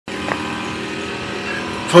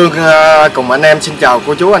Phương cùng anh em xin chào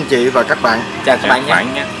cô chú anh chị và các bạn. Chào các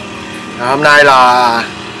bạn nhé. Hôm nay là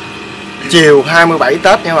chiều 27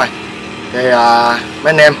 Tết nha các bạn. Thì mấy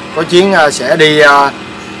anh em có chuyến sẽ đi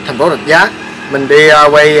thành phố Rạch Giá. Mình đi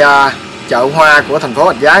quay chợ hoa của thành phố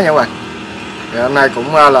Rạch Giá nha các bạn. Thì hôm nay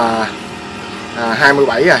cũng là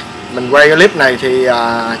 27 rồi. Mình quay cái clip này thì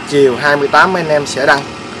chiều 28 mấy anh em sẽ đăng.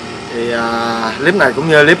 Thì clip này cũng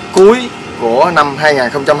như clip cuối của năm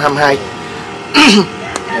 2022.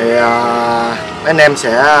 Thì mấy anh em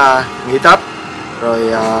sẽ nghỉ Tết rồi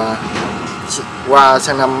qua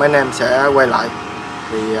sang năm mấy anh em sẽ quay lại.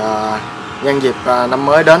 Thì nhân dịp năm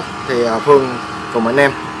mới đến thì Phương cùng anh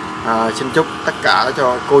em xin chúc tất cả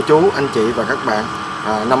cho cô chú anh chị và các bạn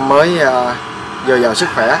năm mới dồi dào sức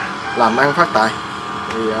khỏe, làm ăn phát tài.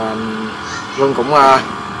 Thì Phương cũng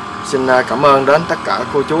xin cảm ơn đến tất cả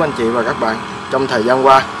cô chú anh chị và các bạn trong thời gian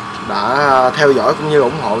qua đã theo dõi cũng như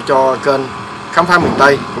ủng hộ cho kênh Khám Phá Miền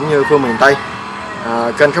Tây cũng như Phương Miền Tây.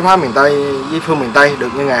 Kênh Khám Phá Miền Tây với Phương Miền Tây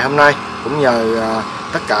được như ngày hôm nay cũng nhờ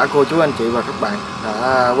tất cả cô chú anh chị và các bạn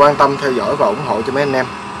đã quan tâm theo dõi và ủng hộ cho mấy anh em.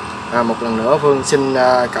 Một lần nữa Phương xin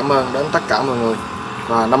cảm ơn đến tất cả mọi người,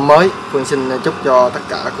 và năm mới Phương xin chúc cho tất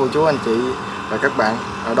cả cô chú anh chị và các bạn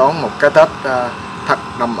đón một cái Tết thật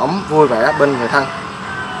đầm ấm vui vẻ bên người thân.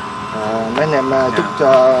 Mấy anh em chúc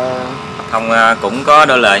cho Thông cũng có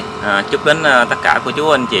đôi lời chúc đến tất cả cô chú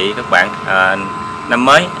anh chị các bạn năm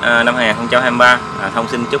mới năm 2023. Thông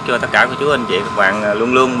xin chúc cho tất cả cô chú anh chị các bạn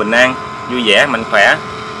luôn luôn bình an, vui vẻ, mạnh khỏe,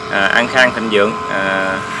 an khang thịnh vượng,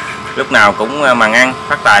 lúc nào cũng màn ăn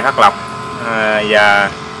phát tài phát lộc, và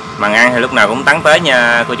màn ăn thì lúc nào cũng tắn tới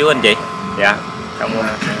nha cô chú anh chị. Dạ,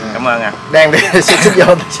 cảm ơn đang đi xích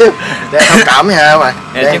vô tí xíu để thông cảm nha các bạn.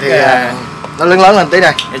 Đang thì nó lớn lên tí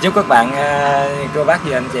này. Chúc các bạn cô bác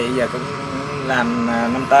và anh chị giờ cũng làm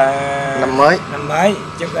năm mới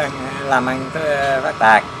chúc anh làm ăn phát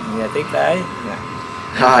tài và tiếp tế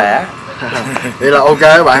khỏe. Vậy là ok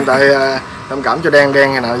các bạn, tại thông cảm cho đen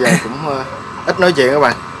ngày nào giờ cũng ít nói chuyện các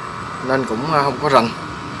bạn nên cũng không có rành,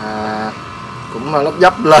 cũng lấp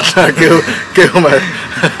dấp lên kêu mà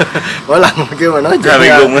mỗi lần kêu mà nói chuyện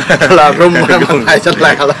là rung mặt này xanh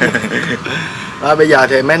lè lên. Bây giờ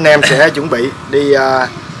thì mấy anh em sẽ chuẩn bị đi ra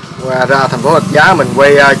thành phố Rạch Giá, mình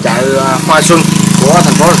quay chợ hoa xuân của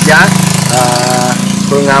thành phố Rạch Giá.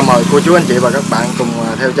 Phương mời cô chú anh chị và các bạn cùng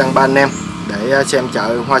theo chân ba anh em để xem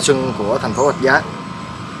chợ hoa xuân của thành phố Rạch Giá.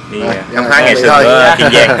 Đi khám phá ngày xuân của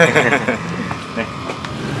Kiên Giang.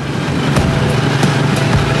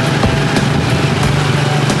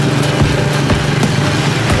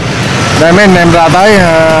 Đây mấy anh em ra tới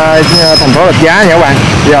thành phố Rạch Giá nha các bạn.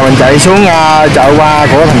 Giờ mình chạy xuống chợ hoa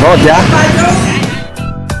của thành phố Rạch Giá.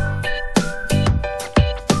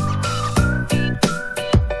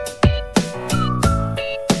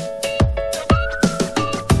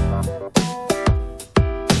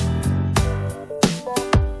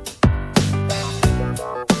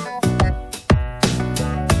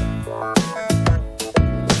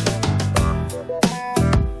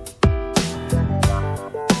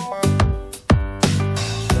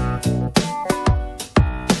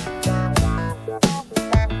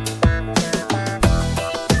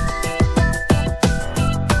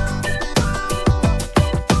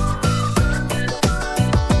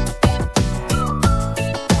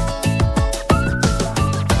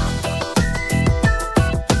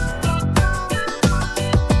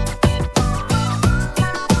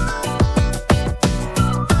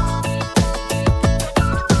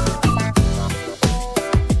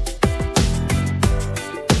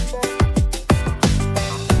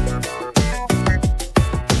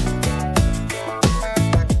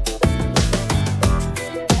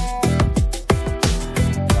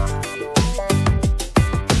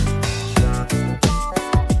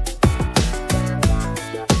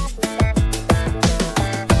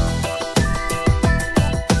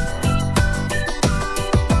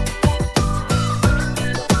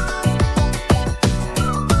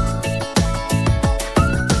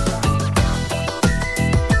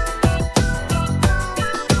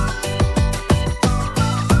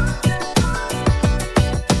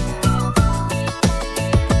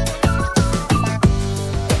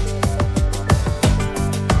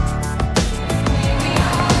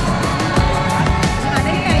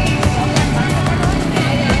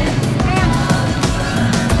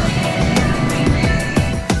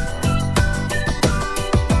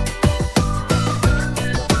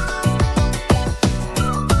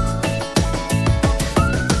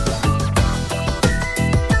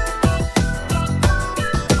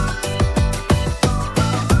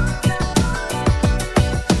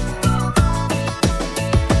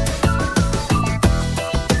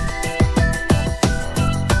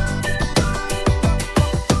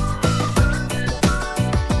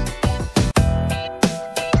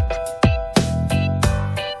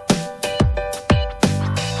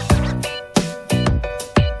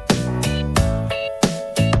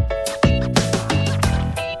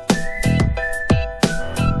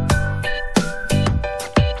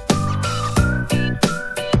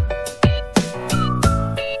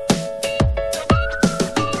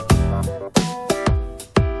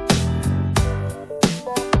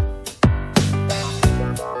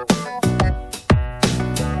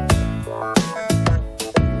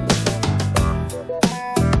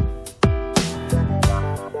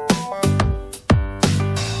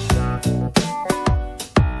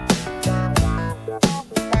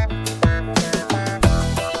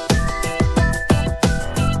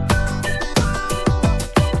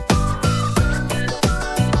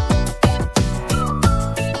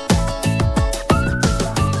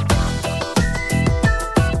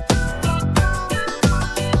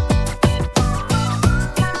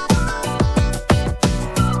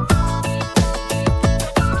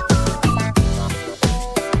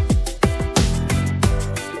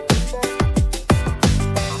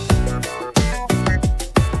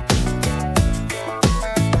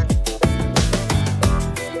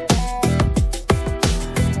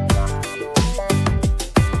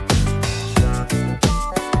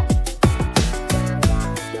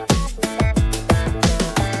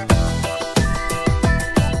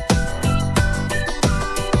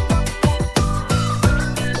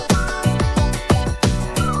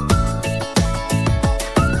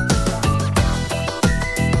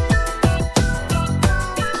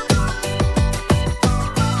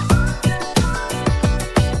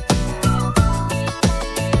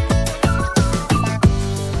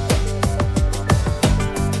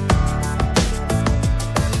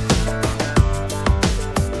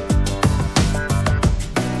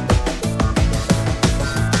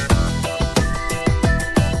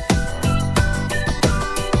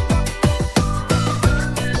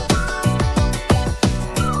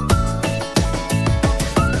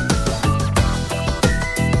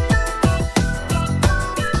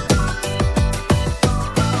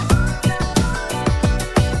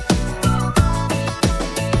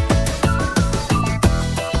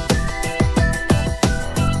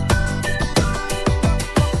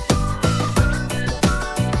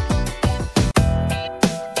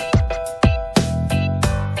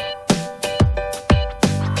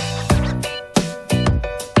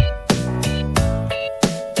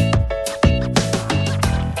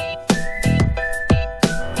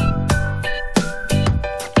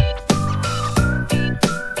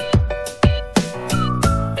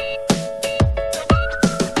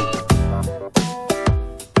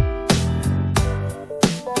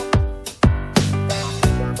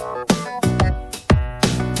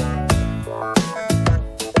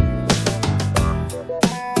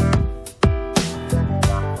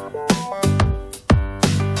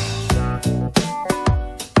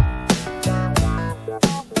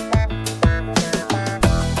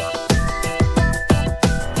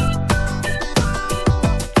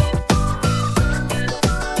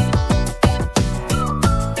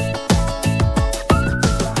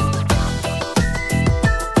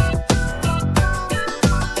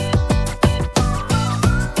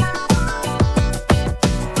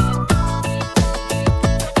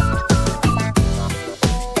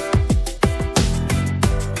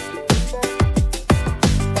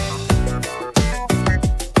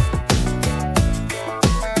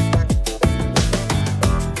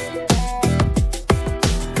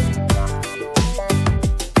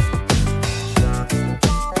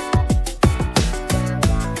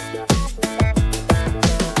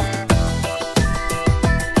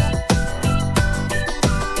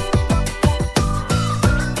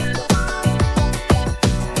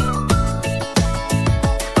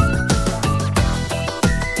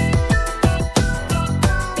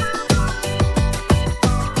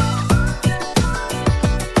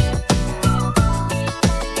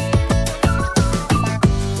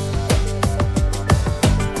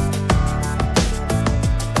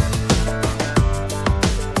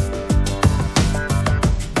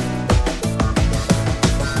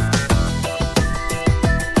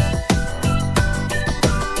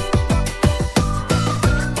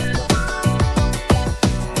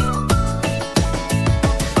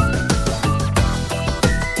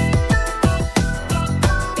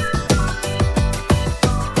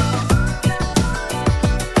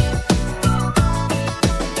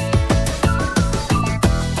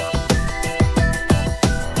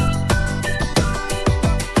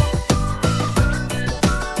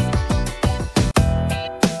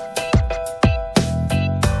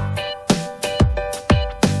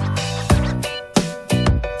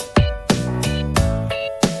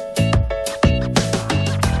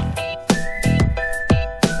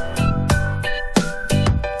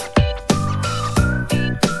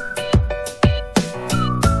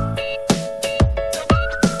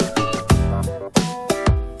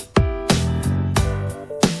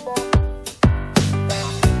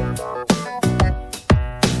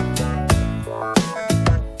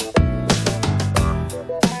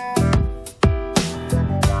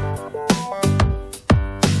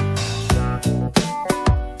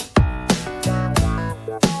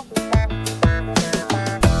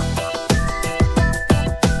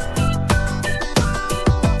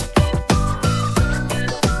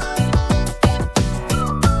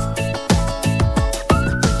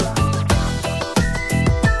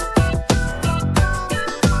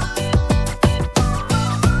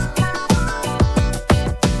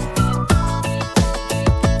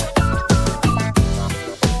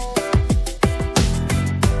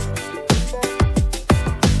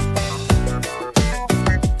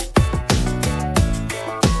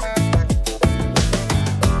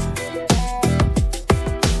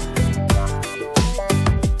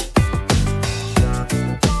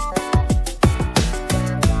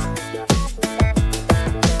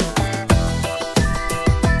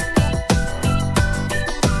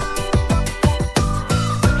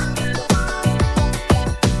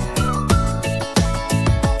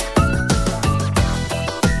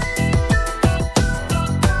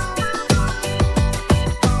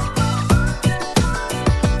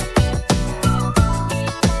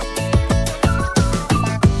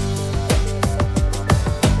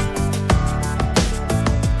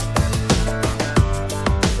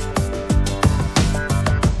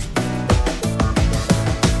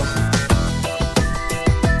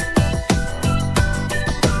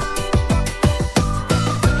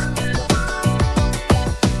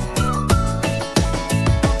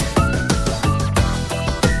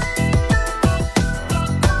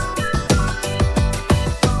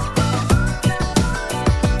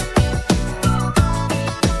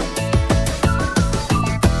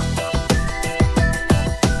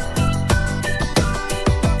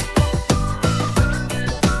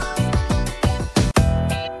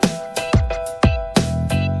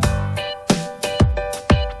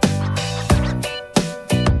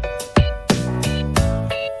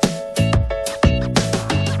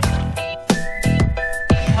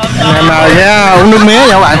 em ghé uống nước mía nha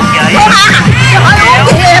các bạn.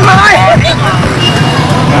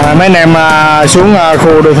 Mấy anh em xuống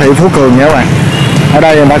khu đô thị Phú Cường nha các bạn. Ở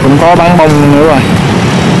đây người ta cũng có bán bông nữa rồi.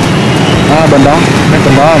 Bên đó,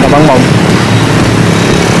 bên đó người ta bán bông.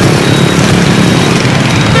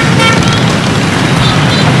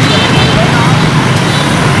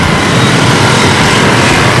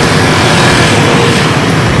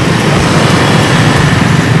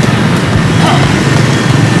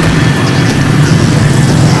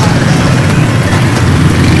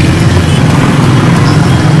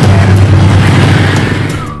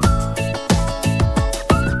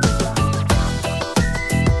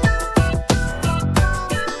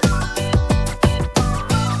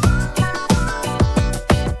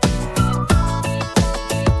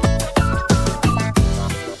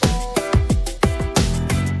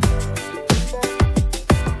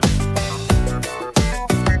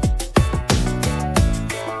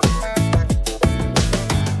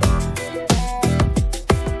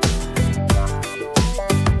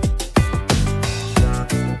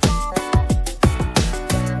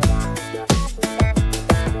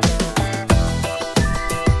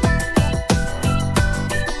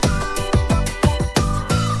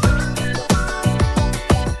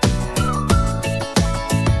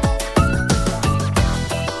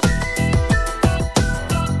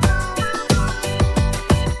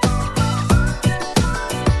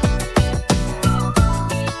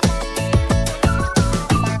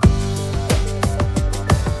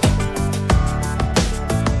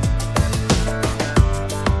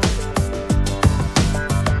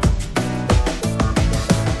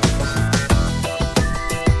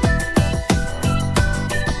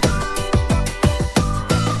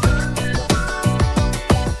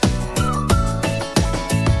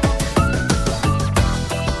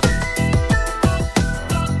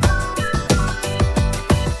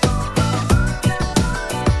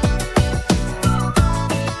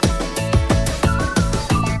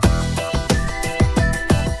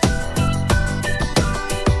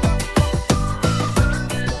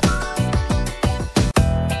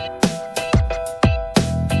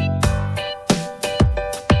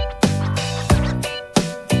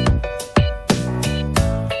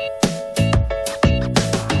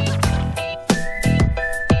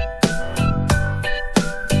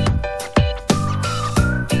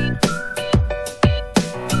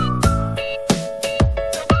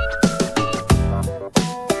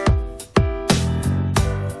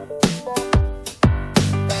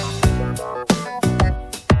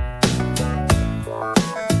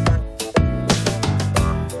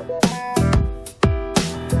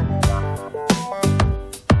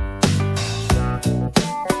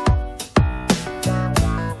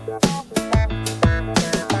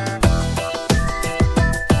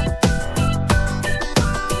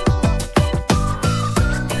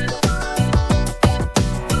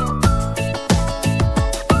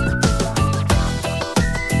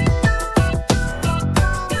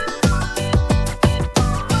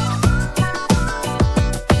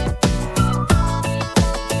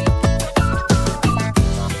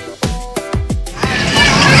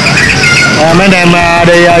 Mấy anh em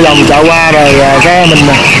đi vòng chợ qua rồi cái mình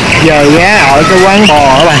giờ ghé ở cái quán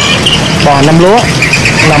bò các bạn, bò 5 lúa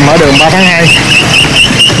nằm ở đường 3 tháng 2.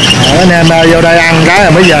 Mấy anh em vô đây ăn cái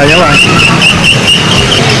rồi mới về nha các bạn.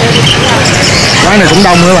 Quán này cũng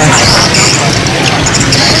đông nữa các bạn.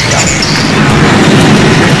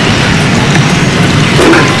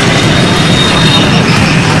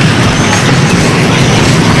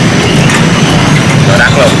 Rồi đắt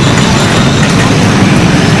luôn.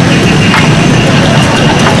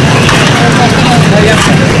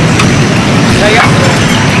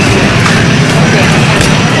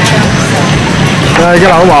 Rồi cái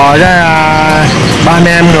lẩu bò cái ba anh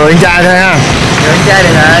em người con trai thôi ha. Người con trai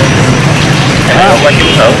này rồi. Qua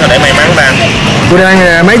trúng thưởng thôi để may mắn ta. Tôi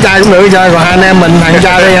đang mấy chai cũng được chơi, còn hai anh em mình thằng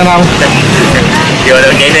trai đi không? Vừa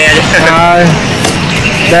được vậy nè.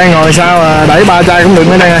 Đang ngồi sau đẩy 3 chai cũng được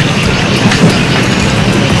mấy đây.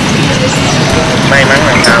 May mắn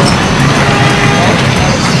làm sao.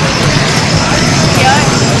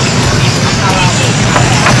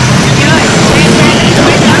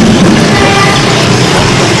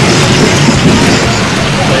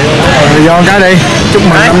 Do cái đi, chúc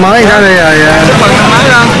mừng năm mới cái đi rồi. Chúc mừng năm mới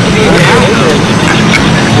luôn.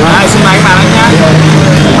 Xin mời các bạn nha.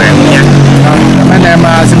 Bạn nha. Mấy anh em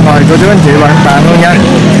xin mời cô chú anh chị và các bạn luôn nha.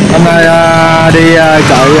 Hôm nay đi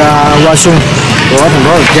chợ Hoa Xuân của thành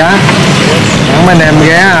phố Rạch Giá. Mấy anh em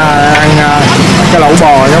ghé ăn cái lẩu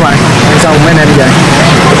bò các bạn. Ăn xong mấy anh em về.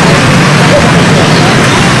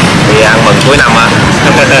 Thì ăn mừng cuối năm á,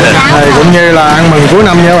 Thì cũng như là ăn mừng cuối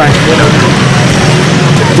năm nha các bạn.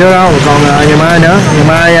 Chưa đâu, còn ngày mai nữa. Ngày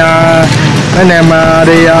mai mấy anh em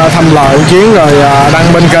đi thăm lời một chuyến rồi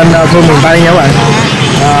đăng bên kênh Phường Miền Tây nha các bạn.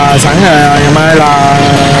 Sẵn ngày mai là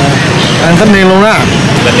ăn tất niên luôn đó.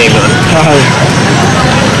 Tất niên luôn.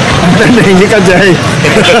 Ăn tất niên với cá chê.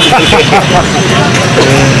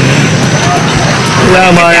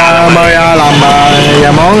 mời làm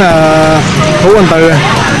vài món thú anh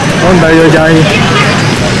Tư vô chơi,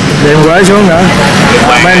 điện quế xuống nữa.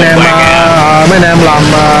 Mấy anh em làm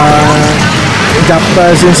chập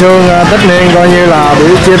xuyên xương tất niên, coi như là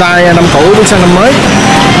buổi chia tay năm cũ bước sang năm mới.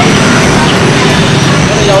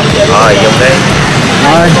 Rồi dùng đi.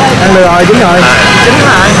 Rồi ăn được rồi, chín rồi. Chín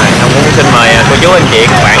rồi. Không cũng xin mời cô chú anh chị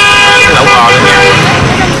các bạn lẩu bò luôn nha.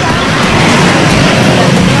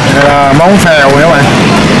 Đây là món phèo nha các bạn.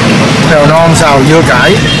 Phèo non xào dưa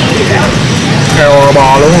cải. Phèo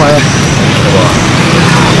bò luôn các bạn.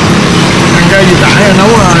 Ăn cái dưa cải nấu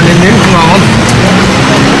nêm nếm cũng ngon lắm.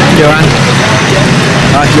 Chưa anh.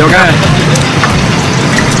 Rồi vô cái.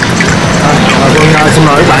 Quân xin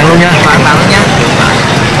mời các bạn luôn nha. Bạn luôn nha.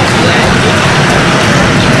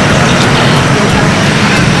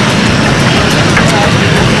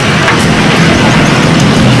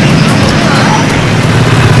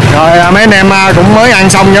 Rồi mấy anh em cũng mới ăn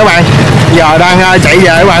xong nha các bạn. Giờ đang chạy về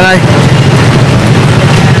các bạn ơi.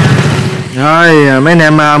 Rồi mấy anh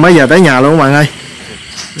em mới về tới nhà luôn các bạn ơi.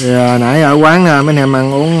 Thì, nãy ở quán mấy anh em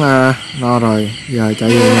ăn uống no rồi, giờ chạy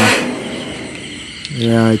về nhà. Thì,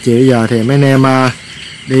 chiều giờ thì mấy anh em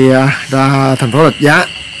đi ra thành phố Rạch Giá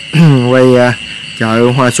quay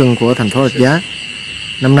chợ hoa xuân của thành phố Rạch Giá.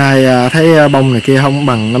 Năm nay thấy bông này kia không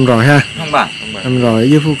bằng năm rồi ha. Không bằng. Năm rồi ở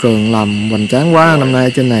dưới Phú Cường làm hoành tráng quá, năm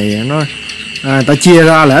nay trên này nó ta chia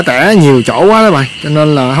ra lẻ tẻ nhiều chỗ quá đó bạn, cho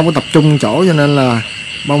nên là không có tập trung chỗ, cho nên là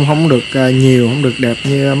bông không được nhiều, không được đẹp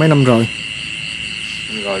như mấy năm rồi.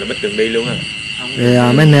 Rồi là bích đường đi luôn hả? Thì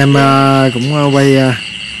mấy anh em cũng quay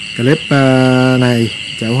clip này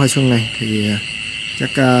chợ hoa xuân này thì chắc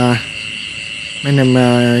mấy anh em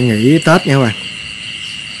nghỉ Tết nha các bạn.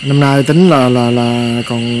 Năm nay tính là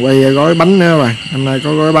còn quay gói bánh nữa các bạn. Năm nay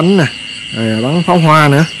có gói bánh nè, rồi bắn pháo hoa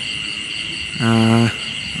nữa.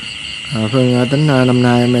 Phương tính năm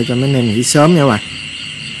nay em cho mấy anh em nghỉ sớm nha các bạn.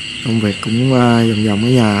 Công việc cũng vòng ở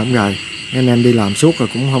nhà không rồi. Mấy anh em đi làm suốt rồi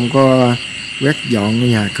cũng không có quét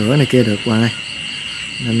dọn nhà cửa này kia được các bạn ơi.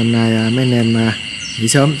 Nên năm nay mấy anh em nghỉ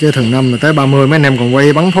sớm, chứ thường năm là tới 30 mấy anh em còn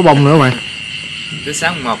quay bắn pháo bông nữa các bạn. Tới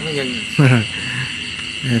sáng 1 nó nhân.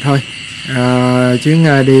 Thôi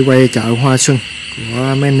chuyến đi quay chợ hoa xuân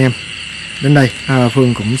của mấy anh em đến đây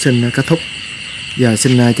Phương cũng xin kết thúc. Giờ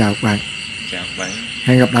xin chào các bạn. Chào các bạn.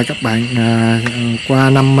 Hẹn gặp lại các bạn qua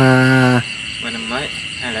năm mới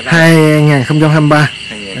 2023.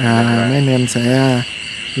 Mấy anh em sẽ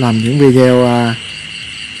làm những video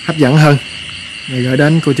hấp dẫn hơn để gửi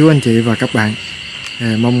đến cô chú anh chị và các bạn.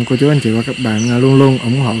 Mong cô chú anh chị và các bạn luôn luôn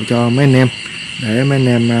ủng hộ cho mấy anh em, để mấy anh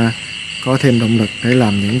em có thêm động lực để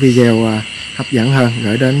làm những video hấp dẫn hơn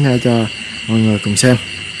gửi đến cho mọi người cùng xem.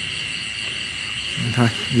 Thôi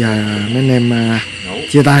giờ mấy anh em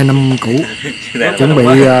chia tay năm cũ, chuẩn bị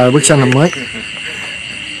bước sang năm mới.